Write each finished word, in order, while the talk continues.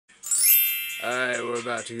Alright, we're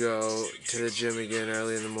about to go to the gym again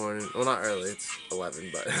early in the morning. Well, not early, it's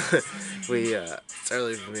 11, but it's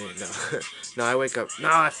early for me. No, no, I wake up.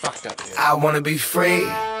 No, I fucked up here. I wanna be free.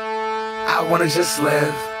 I wanna just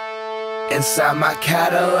live inside my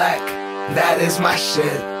Cadillac. That is my shit.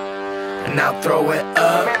 And I'll throw it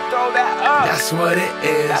up. That's what it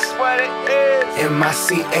is.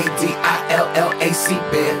 M-I-C-A-D-I-L-L-A-C,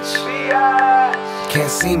 bitch. Can't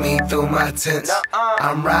see me through my tents.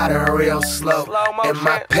 I'm riding real slow, and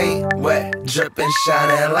my paint wet, dripping,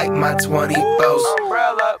 shining like my 24s.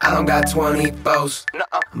 I don't got 24s,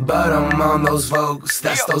 but I'm on those Vogues.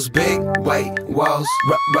 That's those big white walls,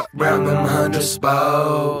 round them 100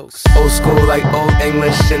 spokes. Old school like old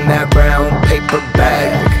English in that brown paper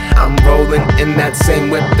bag. I'm rolling in that same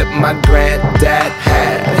whip that my granddad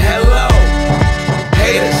had. Hello,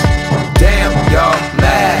 haters, damn y'all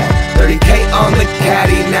mad. 30K on the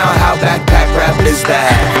caddy, now how backpack rap is that? I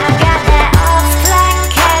got that all-black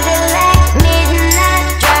Cadillac,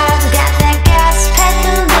 midnight drive. Got that gas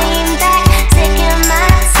pedal lean back, taking my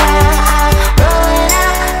time. I'm rolling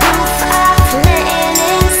out, roof off, letting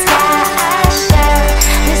in sky. I shine.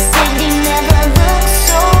 The city never looks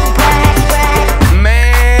so bright.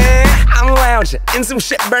 Man, I'm lounging in some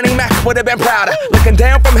shit Bernie Mac would've been prouder. Looking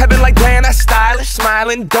down from heaven like, damn, that's stylish.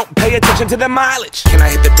 Smiling, don't pay attention to the mileage. Can I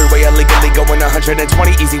hit the freeway illegally going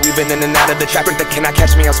 120 easy, weaving in and out of the traffic? That cannot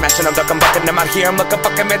catch me, I'm smashing, I'm ducking, bucking, I'm out here, I'm looking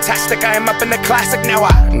fucking fantastic. I am up in the classic, now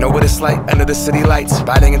I know what it's like under the city lights,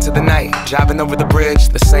 riding into the night, driving over the bridge,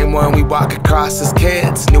 the same one we walk across as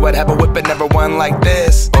kids. Knew I'd have a whip, but never one like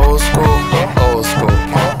this. Old school,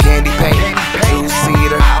 candy paint,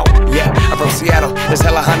 two-seater. Yeah, I'm from Seattle, there's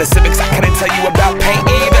hella Honda Civics, I couldn't tell you about paint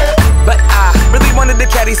either. But I really wanted the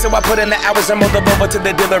caddy, so I put in the hours and moved the Volvo to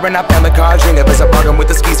the dealer, and I found the car dream. It was a bargain with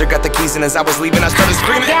the skeezer, got the keys, and as I was leaving, I started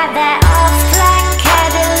screaming. Got that all-black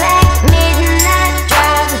Cadillac, midnight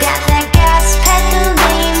drive. Got that gas pedal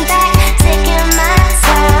lean back, taking my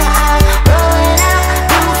time. I'm rolling out,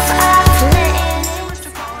 roof off, letting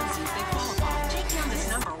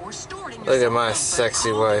in. Look at my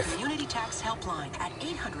sexy wife.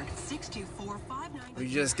 We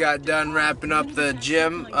just got done wrapping up the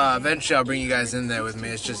gym. Eventually I'll bring you guys in there with me.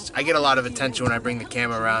 It's just, I get a lot of attention when I bring the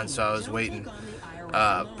camera around, so I was waiting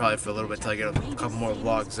probably for a little bit till I get a couple more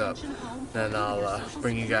vlogs up. Then I'll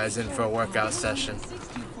bring you guys in for a workout session.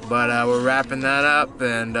 But we're wrapping that up,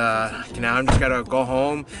 and now I'm just gotta go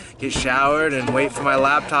home, get showered, and wait for my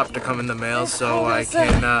laptop to come in the mail so I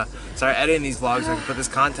can start editing these vlogs and I can put this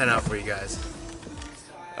content out for you guys.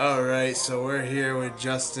 Alright, so we're here with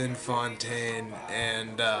Justin Fontaine,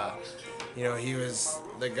 and you know, he was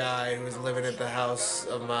the guy who was living at the house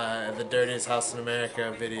of the dirtiest house in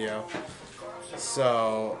America video.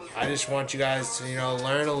 So I just want you guys to, you know,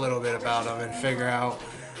 learn a little bit about him and figure out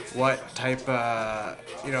what type of,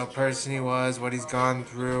 you know, person he was, what he's gone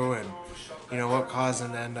through, and, you know, what caused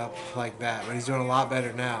him to end up like that. But he's doing a lot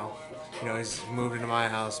better now. You know, he's moved into my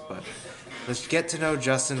house, but let's get to know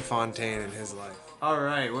Justin Fontaine and his life.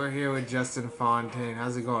 Alright, we're here with Justin Fontaine.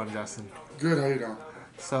 How's it going, Justin? Good, how you doing?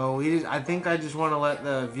 So I think I just want to let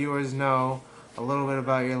the viewers know a little bit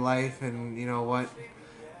about your life and, you know, what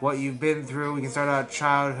you've been through. We can start out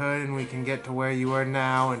childhood and we can get to where you are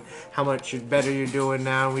now and how much better you're doing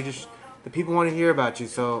now. The people want to hear about you,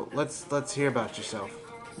 so let's hear about yourself.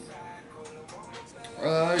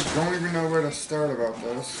 I don't even know where to start about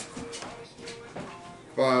this,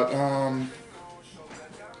 but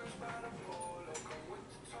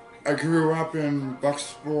I grew up in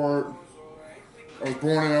Bucksport. I was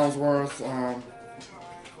born in Ellsworth. I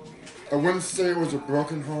wouldn't say it was a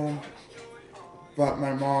broken home, but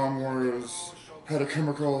my mom had a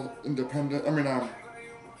chemical a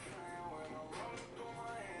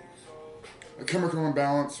chemical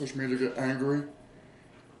imbalance, which made her get angry,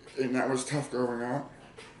 and that was tough growing up.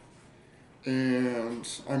 And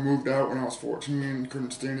I moved out when I was 14,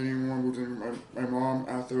 couldn't stand it anymore, moved in with my mom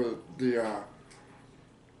after the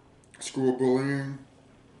school bullying.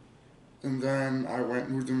 And then I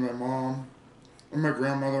moved in with my mom and my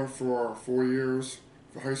grandmother for 4 years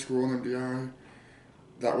for high school and MDI.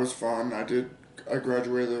 That was fun. I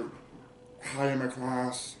graduated high in my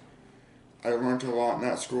class. I learned a lot in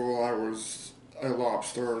that school. I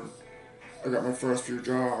lobstered. I got my first few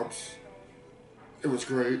jobs. It was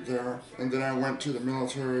great there. And then I went to the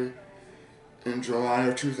military in July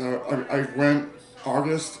of 2000. I went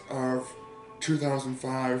August of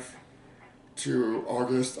 2005 to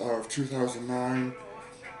August of 2009.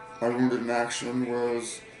 My wounded in action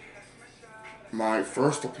was my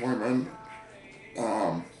first deployment.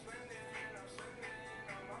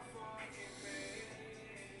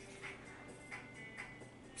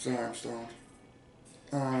 Sorry, I'm stoned.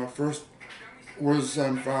 First was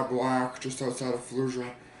in Fat Black, just outside of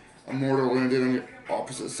Fallujah. A mortar landed on the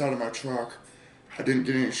opposite side of my truck. I didn't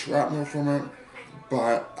get any shrapnel from it,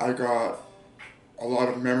 but I got a lot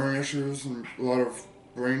of memory issues and a lot of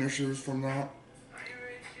brain issues from that.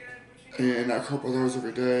 And I cope with those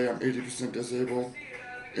every day. I'm 80% disabled.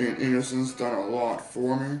 And Anderson's done a lot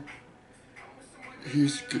for me.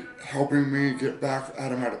 He's helping me get back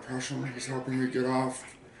out of my depression. He's helping me get off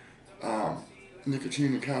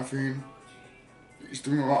nicotine and caffeine. He's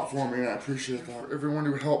doing a lot for me, and I appreciate that. Everyone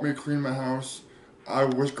who helped me clean my house, I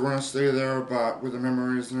was going to stay there, but with the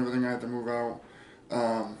memories and everything, I had to move out.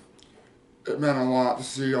 It meant a lot to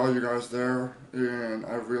see all you guys there, and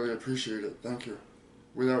I really appreciate it. Thank you.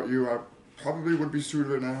 Without you, I probably would be sued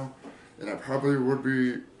right now, and I probably would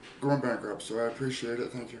be going bankrupt, so I appreciate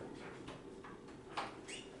it. Thank you.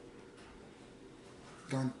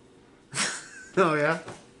 Done. Oh, yeah?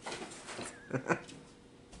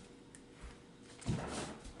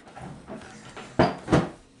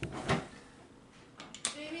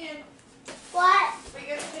 Damien, What? we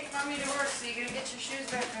gotta take Mommy to work, so you gotta get your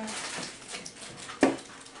shoes back on.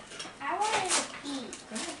 I want to eat.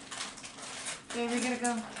 Where are we gonna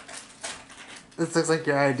go? This looks like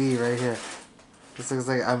your ID right here. This looks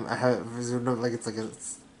like I have like it's like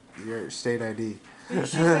your state ID. Put your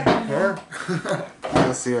shoes back on. Here?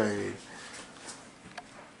 You'll see what I mean.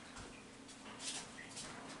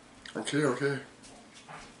 Okay, okay.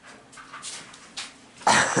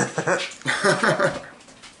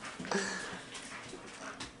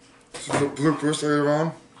 So the bloopers later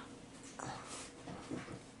on.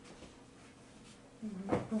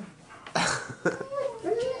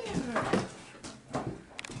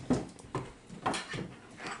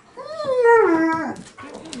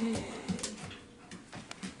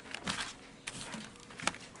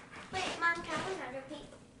 Wait, Mom, can I repeat?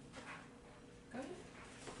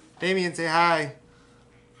 Damien, say hi.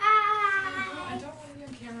 Hi. I don't want to be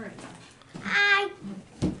on camera right now. Hi.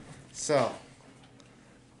 So,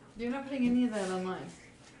 You're not putting any of that online.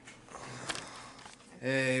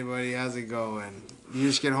 hey buddy, how's it going? You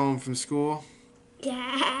just get home from school?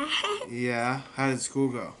 Yeah. Yeah. How did school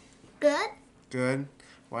go? Good? Good.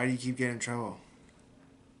 Why do you keep getting in trouble?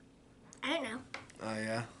 I don't know. Oh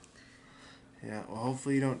yeah. Yeah. Well,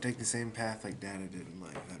 hopefully you don't take the same path like Dada did in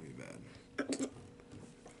life. That'd be bad.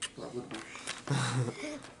 That would be.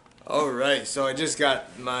 Alright, so I just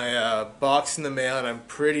got my box in the mail, and I'm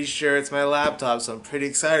pretty sure it's my laptop, so I'm pretty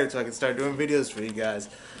excited so I can start doing videos for you guys.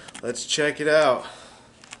 Let's check it out.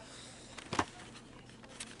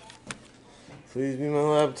 Please be my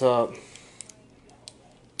laptop.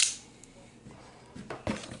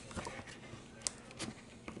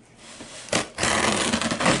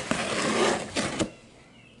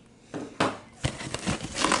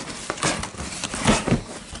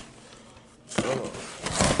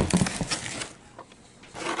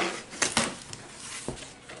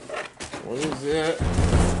 What is it?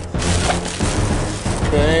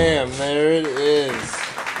 Bam, there it is.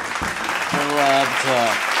 My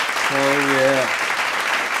laptop. Oh yeah.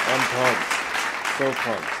 I'm pumped. So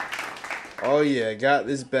pumped. Oh yeah, got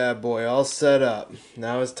this bad boy all set up.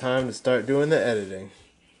 Now it's time to start doing the editing.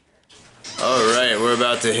 Alright, we're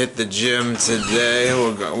about to hit the gym today.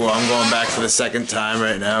 I'm going back for the second time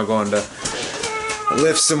right now. Going to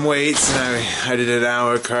lift some weights, and I did an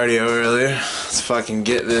hour of cardio earlier. Let's fucking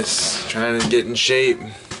get this. Trying to get in shape.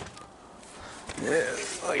 Yeah,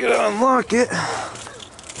 I gotta unlock it.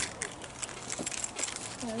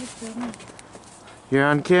 You're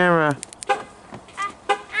on camera.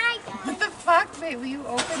 What the fuck, babe? Will you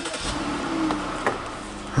open it?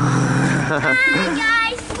 Hi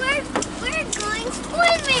guys, we're going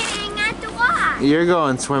swimming at the Y. You're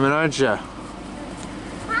going swimming, aren't you?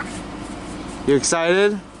 Huh? You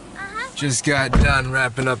excited? Uh-huh. Just got done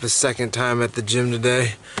wrapping up a second time at the gym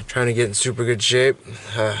today. Trying to get in super good shape.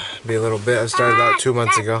 Be a little bit. I started about 2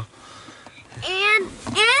 months ago. And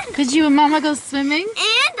Could you and Mama go swimming?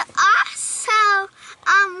 also,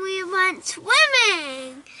 we went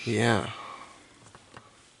swimming. Yeah.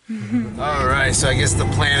 Alright, so I guess the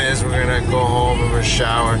plan is we're gonna go home and we're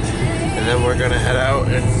shower, and then we're gonna head out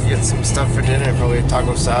and get some stuff for dinner, probably a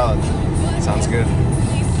taco salad. Sounds good.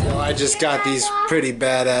 So I just got these pretty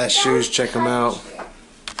badass shoes, check them out.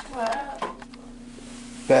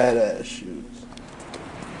 Badass shoes.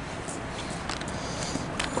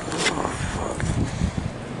 Oh, fuck.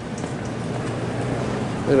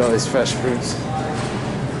 Look at all these fresh fruits.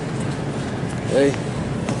 Hey,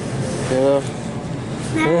 hello.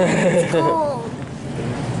 It's cold.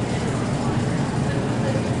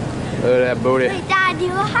 Look at that booty. Wait, Dad, do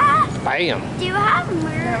you have Bam.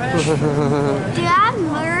 mirrors? Do you have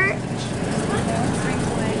merch?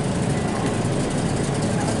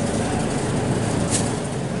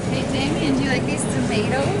 Hey, Damien, do you like these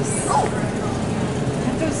tomatoes?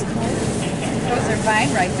 Aren't those cool? Those are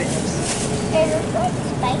vine ripened. They look like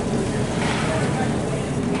spicy.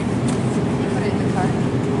 Put it in the car.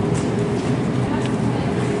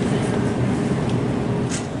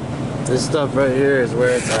 This stuff right here is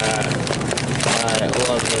where it's at. I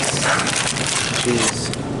love this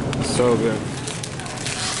cheese. So good.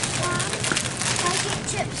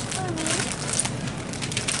 Chips for me.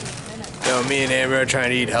 Yo, me and Amber are trying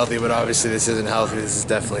to eat healthy, but obviously this isn't healthy. This is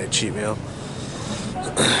definitely a cheat meal.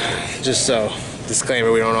 Just so,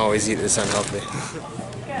 disclaimer, we don't always eat this unhealthy.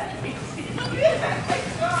 Can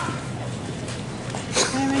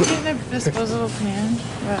I make it in a disposable pan?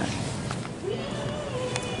 What?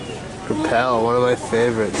 Propel, one of my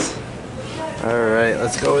favorites. Alright,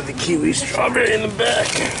 let's go with the kiwi strawberry in the back.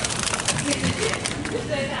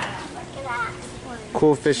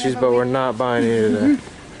 Cool fishies, but we're not buying any today.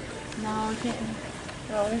 No, we can't.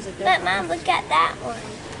 Oh, there's a good But Mom, look at that one.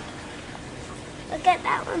 Look at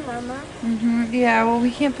that one, Mama. Yeah, well,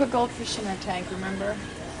 we can't put goldfish in our tank, remember?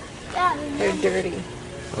 Yeah, They're dirty.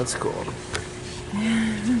 That's cool.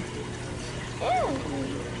 Ew.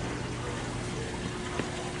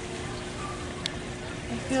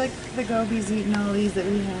 I feel like the gobies eating all these that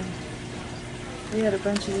we had. We had a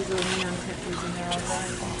bunch of these little neon peppers and they're all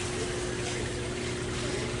gone.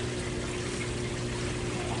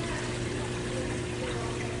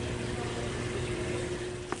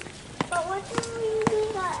 But what do we do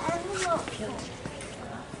that envelope?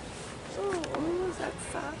 Ooh, that's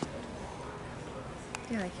soft.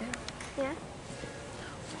 You like it? Yeah.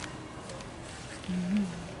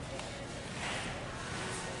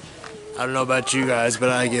 I don't know about you guys, but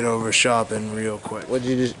I get over shopping real quick. What'd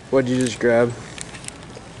you just grab?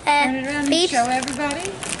 Turn it around and Peeps. show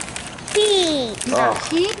everybody. Peeps. You got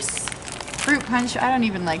Peeps? Fruit punch. I don't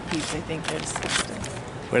even like Peeps. I think they're disgusting.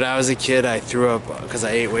 When I was a kid, I threw up because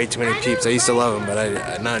I ate way too many Peeps. I used to love them,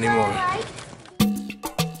 but not anymore.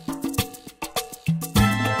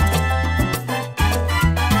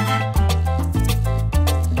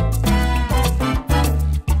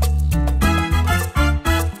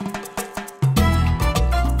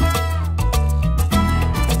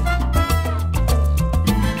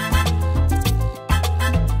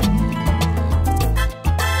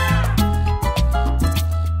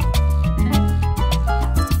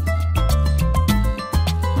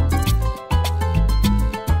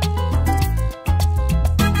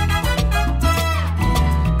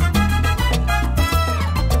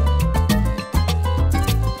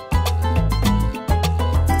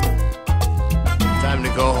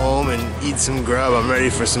 Go home and eat some grub. I'm ready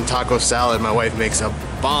for some taco salad. My wife makes a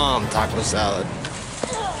bomb taco salad.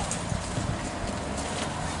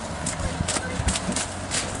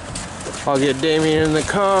 I'll get Damien in the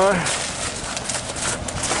car.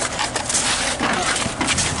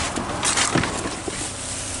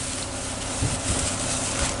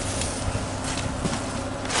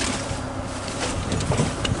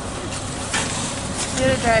 You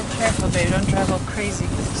gotta drive careful, babe. Don't drive all crazy.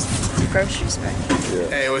 Groceries back here.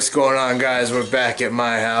 Hey, what's going on, guys? We're back at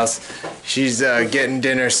my house. She's getting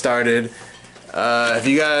dinner started. Have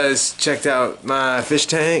you guys checked out my fish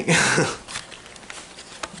tank?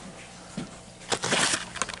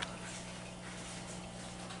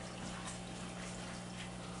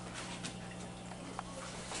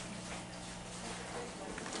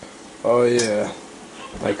 Oh yeah,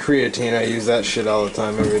 my creatine, I use that shit all the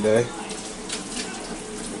time every day.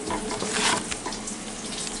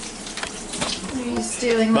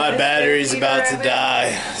 My battery's about to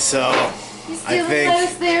die, so I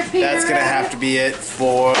think that's gonna have to be it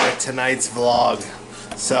for tonight's vlog.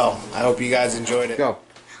 So I hope you guys enjoyed it. Go.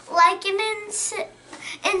 Like and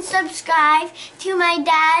subscribe to my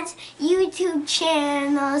dad's YouTube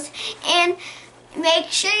channels, and make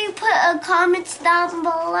sure you put a comments down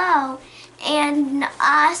below. And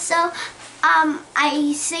also,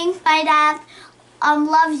 I think my dad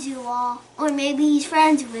loves you all, or maybe he's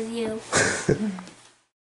friends with you.